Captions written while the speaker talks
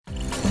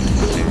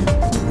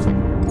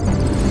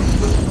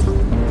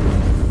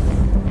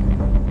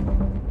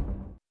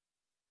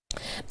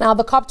Now,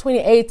 the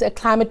COP28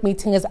 climate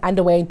meeting is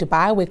underway in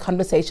Dubai, where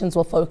conversations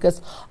will focus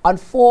on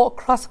 4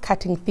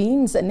 cross-cutting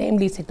themes,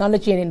 namely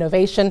technology and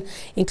innovation,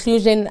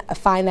 inclusion,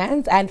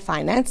 finance, and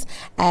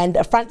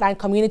frontline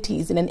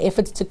communities in an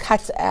effort to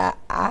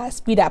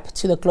speed up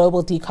to the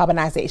global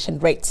decarbonization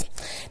rates.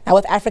 Now,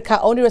 with Africa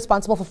only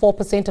responsible for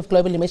 4% of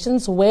global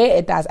emissions, where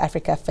does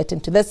Africa fit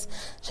into this?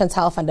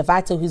 Chantal,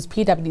 who's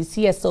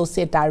PwC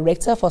Associate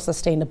Director for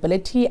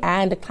Sustainability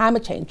and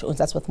Climate Change,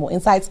 joins us with more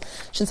insights.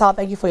 Chantal,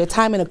 thank you for your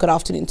time and a good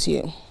afternoon to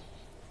you.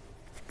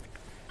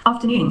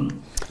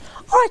 Afternoon.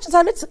 All right,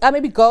 Chantal, let's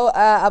maybe go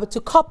to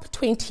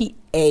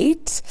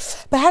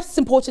COP28. Perhaps it's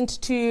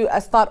important to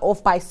start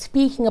off by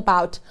speaking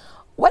about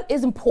what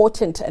is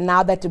important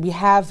now that we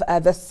have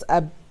this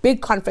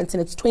big conference in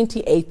its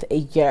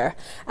 28th year.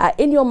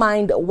 In your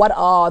mind, what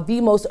are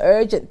the most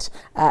urgent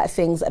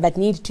things that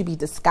need to be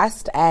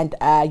discussed and,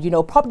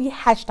 probably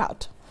hashed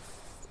out?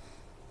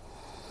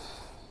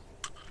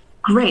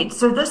 Great.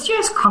 So this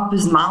year's COP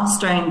is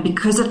milestone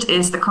because it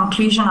is the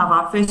conclusion of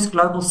our first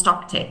global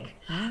stocktake,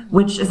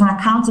 which is an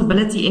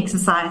accountability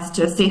exercise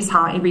to assess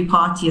how every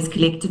party is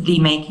collectively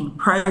making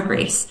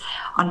progress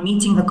on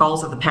meeting the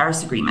goals of the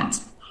Paris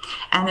Agreement.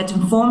 And it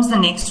informs the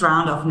next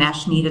round of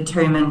nationally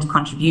determined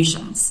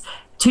contributions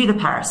to the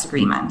Paris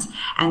Agreement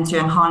and to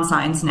enhance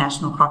our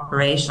international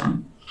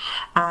cooperation.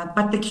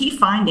 But the key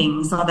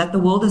findings are that the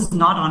world is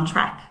not on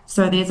track.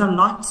 So there's a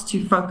lot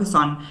to focus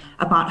on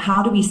about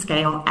how do we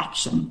scale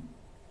action.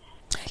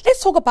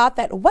 Let's talk about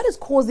that. What is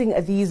causing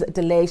these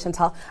delays,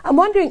 Chantal? I'm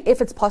wondering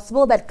if it's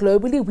possible that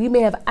globally we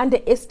may have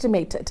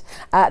underestimated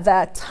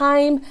the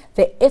time,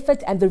 the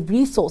effort and the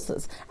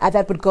resources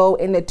that would go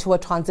into a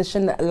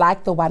transition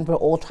like the one we're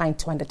all trying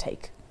to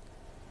undertake.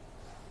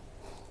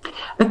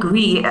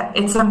 Agree.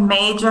 It's a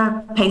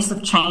major pace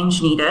of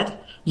change needed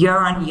year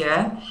on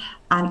year.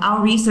 And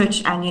our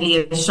research annually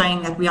is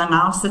showing that we are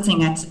now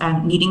sitting at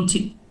needing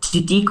to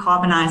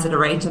decarbonize at a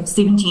rate of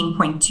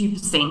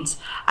 17.2%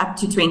 up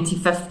to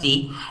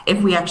 2050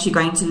 if we're actually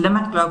going to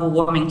limit global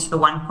warming to the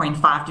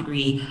 1.5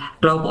 degree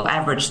global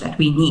average that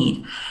we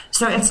need.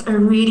 So it's a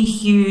really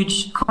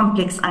huge,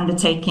 complex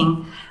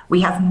undertaking. We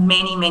have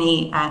many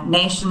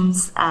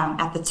nations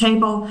at the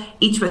table,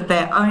 each with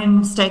their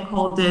own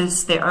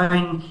stakeholders, their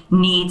own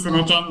needs and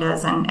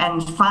agendas,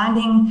 and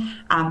finding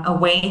a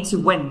way to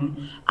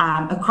win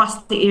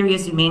across the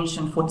areas you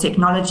mentioned for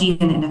technology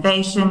and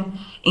innovation,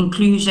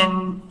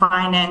 inclusion,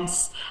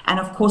 finance, and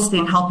of course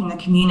then helping the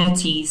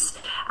communities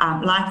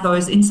like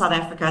those in South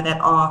Africa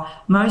that are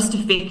most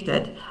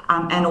affected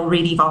and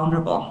already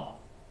vulnerable.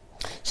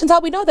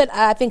 Chantal, we know that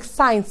I think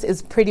science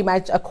is pretty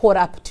much caught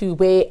up to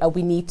where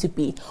we need to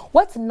be.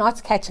 What's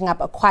not catching up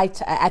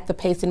quite at the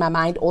pace in my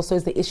mind also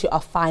is the issue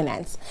of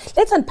finance.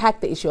 Let's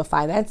unpack the issue of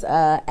finance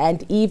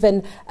and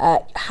even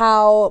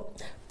how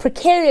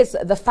precarious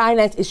the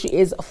finance issue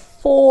is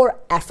for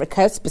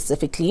Africa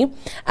specifically.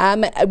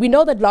 We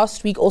know that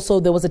last week also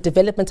there was a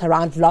development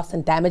around loss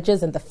and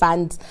damages and the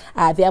funds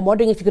there. I'm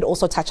wondering if you could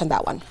also touch on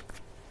that one.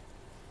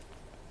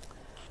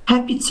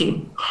 Happy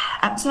to.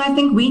 So I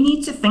think we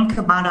need to think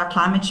about our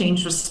climate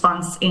change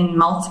response in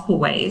multiple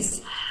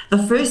ways. The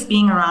first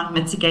being around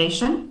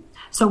mitigation.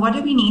 So what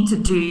do we need to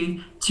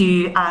do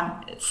to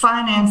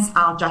finance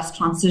our just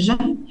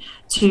transition,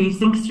 to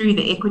think through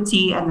the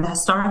equity and the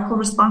historical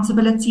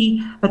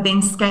responsibility, but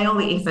then scale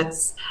the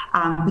efforts,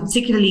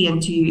 particularly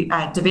into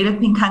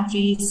developing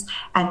countries,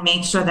 and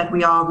make sure that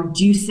we are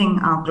reducing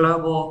our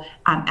global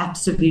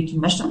absolute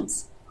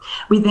emissions.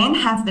 We then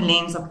have the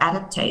lens of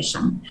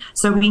adaptation.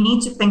 So we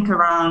need to think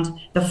around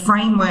the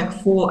framework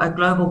for a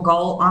global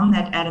goal on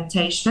that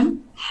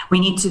adaptation. We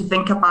need to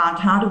think about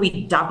how do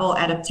we double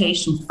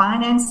adaptation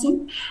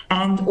financing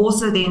and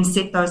also then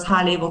set those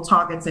high-level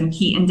targets and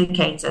key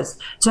indicators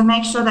to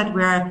make sure that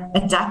we're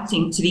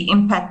adapting to the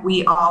impact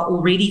we are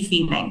already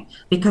feeling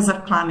because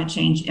of climate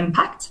change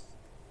impact.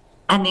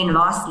 And then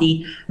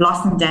lastly,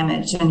 loss and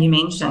damage. And you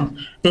mentioned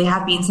there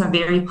have been some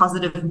very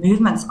positive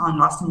movements on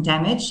loss and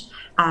damage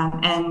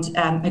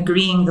and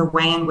agreeing the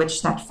way in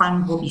which that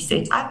fund will be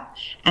set up.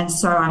 And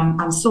so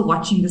I'm still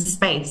watching the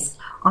space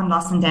on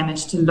loss and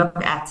damage to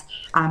look at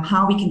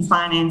how we can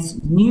finance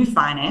new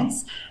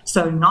finance.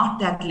 So not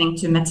that linked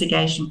to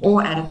mitigation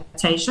or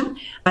adaptation,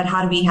 but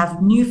how do we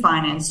have new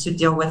finance to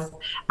deal with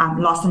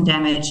loss and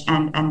damage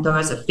and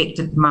those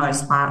affected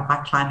most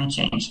by climate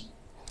change.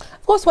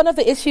 Of course, one of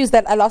the issues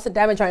that loss and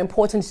damage are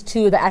important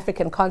to the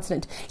African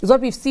continent is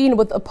what we've seen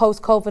with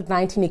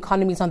post-COVID-19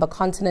 economies on the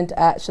continent,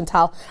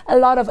 Chantal. A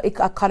lot of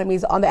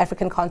economies on the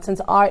African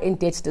continent are in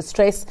debt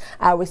distress.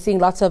 We're seeing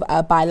lots of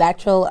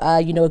bilateral,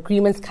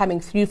 agreements coming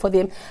through for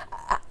them.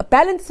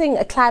 Balancing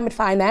climate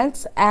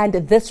finance and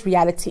this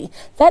reality,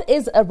 that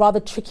is a rather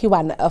tricky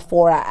one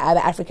for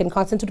the African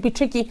continent. It would be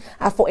tricky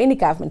for any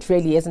government,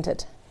 really, isn't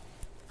it?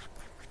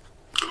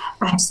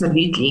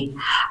 Absolutely.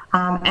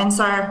 And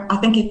so I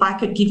think if I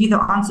could give you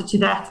the answer to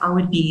that, I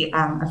would be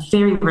a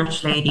very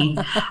rich lady.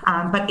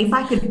 But if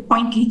I could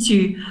point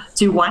you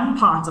to one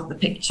part of the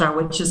picture,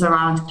 which is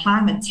around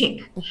climate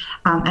tech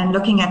and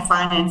looking at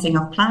financing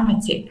of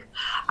climate tech,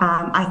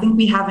 I think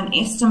we have an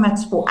estimate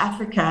for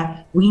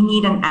Africa. We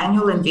need an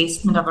annual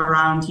investment of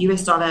around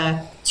US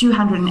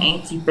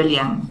 $280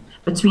 billion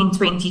between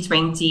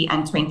 2020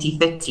 and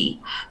 2030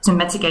 to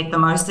mitigate the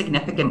most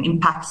significant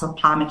impacts of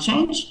climate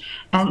change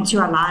and to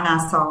align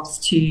ourselves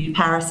to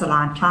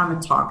Paris-aligned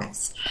climate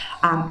targets.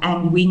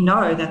 And we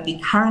know that the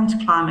current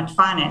climate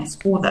finance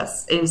for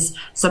this is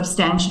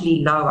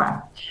substantially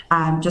lower,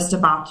 just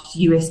about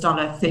US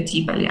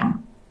 $30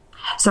 billion.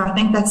 So I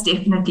think that's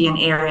definitely an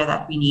area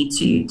that we need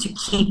to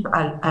keep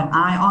an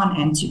eye on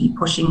and to be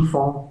pushing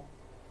for.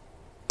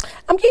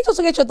 I'm keen to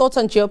also get your thoughts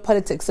on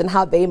geopolitics and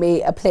how they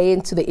may play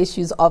into the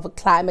issues of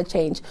climate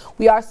change.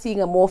 We are seeing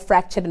a more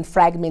fractured and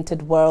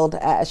fragmented world.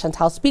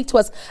 Chantal, speak to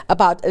us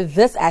about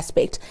this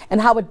aspect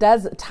and how it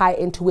does tie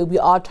into where we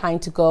are trying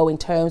to go in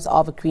terms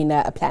of a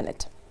greener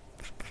planet.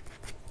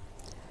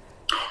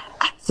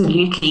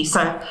 Absolutely.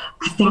 So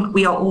I think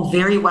we are all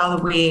very well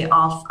aware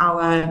of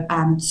our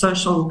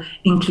social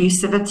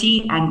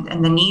inclusivity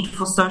and the need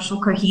for social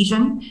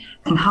cohesion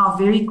and how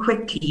very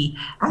quickly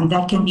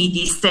that can be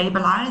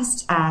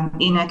destabilized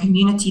in a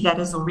community that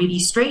is already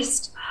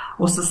stressed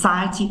or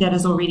society that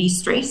is already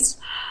stressed.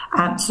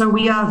 So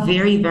we are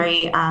very,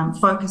 very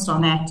focused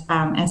on that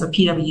as a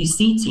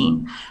PwC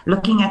team,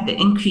 looking at the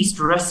increased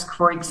risk,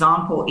 for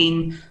example,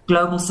 in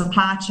global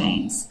supply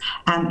chains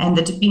and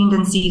the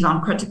dependencies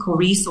on critical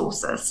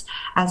resources,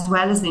 as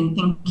well as in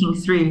thinking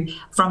through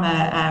from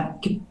a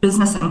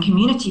business and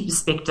community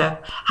perspective,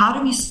 how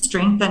do we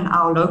strengthen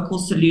our local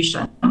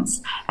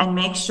solutions and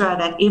make sure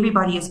that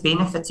everybody is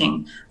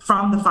benefiting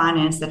from the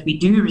finance that we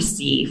do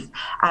receive.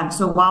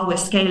 So while we're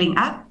scaling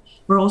up,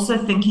 we're also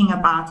thinking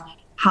about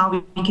how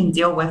we can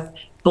deal with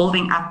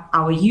building up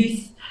our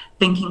youth,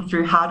 thinking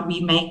through how do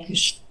we make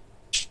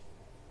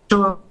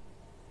sure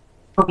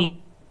we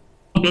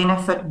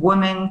benefit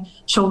women,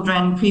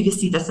 children,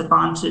 previously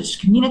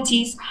disadvantaged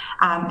communities,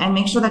 and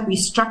make sure that we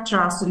structure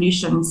our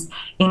solutions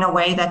in a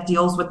way that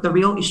deals with the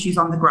real issues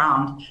on the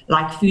ground,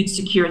 like food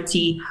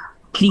security,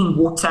 clean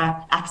water,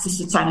 access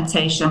to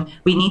sanitation.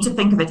 We need to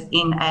think of it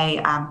in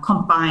a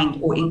combined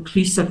or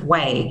inclusive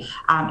way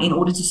in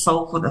order to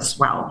solve for this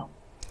well.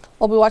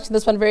 We'll be watching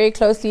this one very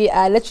closely.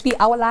 Literally,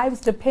 our lives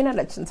depend on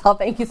it. Chantal,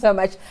 thank you so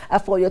much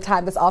for your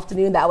time this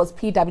afternoon. That was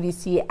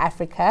PwC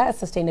Africa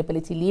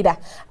Sustainability Leader.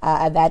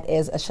 That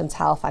is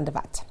Chantal van der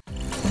Walt.